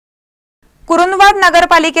कुरुंदवाड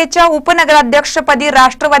नगरपालिकेच्या उपनगराध्यक्षपदी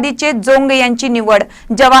राष्ट्रवादीचे जोंग यांची निवड।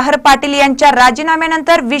 जवाहर पाटील यांच्या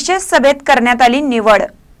राजीनाम्यानंतर विशेष सभेत करण्यात आली निवड।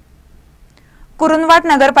 कुरुंदवाड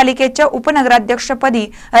नगरपालिकेच्या उपनगराध्यक्षपदी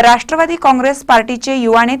राष्ट्रवादी काँग्रेस पार्टीचे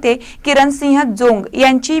युवा नेते किरणसिंह जोंग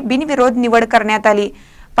यांची बिनविरोध निवड करण्यात आली।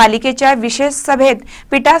 पालिकेच्या विशेष सभेत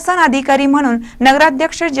पीठासन अधिकारी म्हणून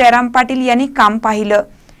नगराध्यक्ष जयराम पाटील यांनी काम पाहिलं।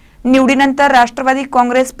 निवडीनंतर राष्ट्रवादी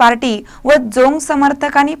काँग्रेस पार्टी व जोंग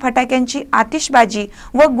समर्थकांनी फटाक्यांची आतिषबाजी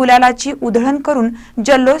व गुलालाची उधळण करून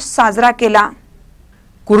जल्लोष साजरा केला।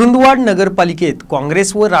 कुरुंदवाड नगरपालिकेत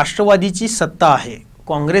काँग्रेस व राष्ट्रवादीची सत्ता आहे।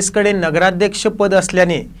 काँग्रेसकडे नगराध्यक्ष पद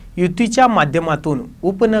असल्याने युतीच्या माध्यमातून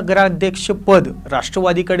उपनगराध्यक्ष पद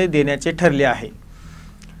राष्ट्रवादीकडे देण्याचे ठरले आहे।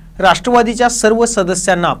 राष्ट्रवादीच्या सर्व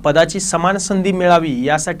सदस्यांना पदाची समान संधी मिळावी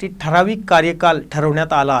यासाठी ठराविक कार्यकाल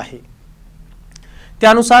ठरवण्यात आला आहे।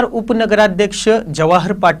 त्यानुसार उपनगराध्यक्ष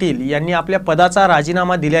जवाहर पाटील यांनी आपल्या पदाचा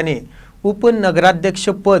राजीनामा दिल्याने उपनगराध्यक्ष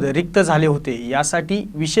पद रिक्त झाले होते। यासाठी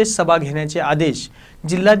विशेष सभा घेण्याचे आदेश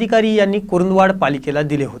जिल्हाधिकारी यांनी कुरुंदवाड पालिकेला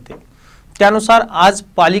दिले होते। त्यानुसार आज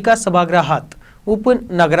पालिका सभागृहात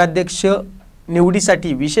उपनगराध्यक्ष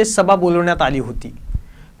निवडीसाठी विशेष सभा बोलवण्यात आली होती।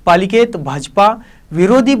 पालिकेत भाजपा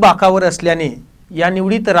विरोधी बाकावर असल्याने या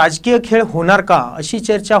निवडीत राजकीय खेळ होणार का अशी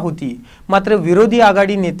चर्चा होती। मात्र विरोधी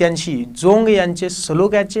आघाडी नेत्यांशी जोंग यांचे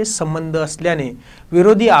सलोख्याचे संबंध असल्याने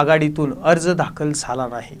विरोधी आघाडीतून अर्ज दाखल झाला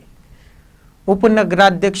नाही।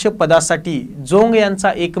 उपनगराध्यक्ष पदासाठी जोंग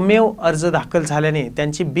यांचा एकमेव अर्ज दाखल झाल्याने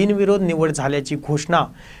त्यांची बिनविरोध निवड झाल्याची घोषणा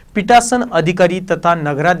पीठासन अधिकारी तथा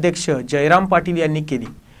नगराध्यक्ष जयराम पाटील यांनी केली।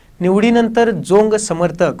 निवडीनंतर जोंग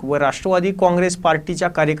समर्थक व राष्ट्रवादी काँग्रेस पार्टीच्या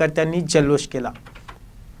कार्यकर्त्यांनी जल्लोष केला।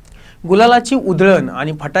 गुलालाची उधळण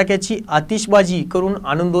आणि फटाक्याची आतिषबाजी करून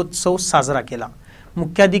आनंदोत्सव साजरा केला।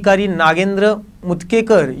 मुख्याधिकारी नागेंद्र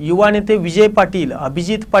मुतकेकर, युवा नेते विजय पाटील,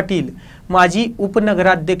 अभिजित पाटील, माजी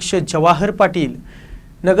उपनगराध्यक्ष जवाहर पाटील,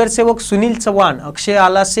 नगरसेवक सुनील चव्हाण, अक्षय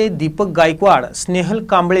आलासे, दीपक गायकवाड, स्नेहल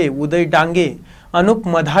कांबळे, उदय डांगे, अनुप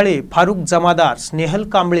मधाळे, फारुक जमादार, स्नेहल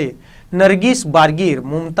कांबळे, नरगिस बारगीर,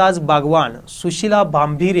 मुमताज बागवान, सुशीला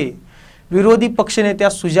भांभिरे, विरोधी पक्षनेत्या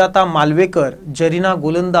सुजाता मालवेकर, जरीना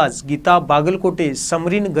गोलंदाज, गीता बागलकोटे,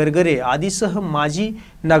 समरीन गरगरे आदीसह माजी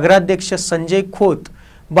नगराध्यक्ष संजय खोत,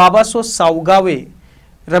 बाबासो सावगावे,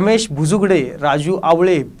 रमेश भुजुगडे, राजू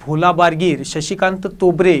आवळे, भोला बारगीर, शशिकांत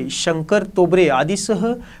तोबरे, शंकर तोबरे आदीसह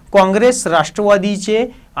काँग्रेस राष्ट्रवादीचे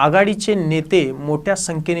आघाडीचे नेते मोठ्या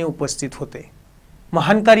संख्येने उपस्थित होते।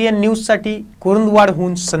 महान कार्य न्यूजसाठी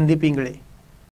कुरुंदवाडहून संदीप इंगळे।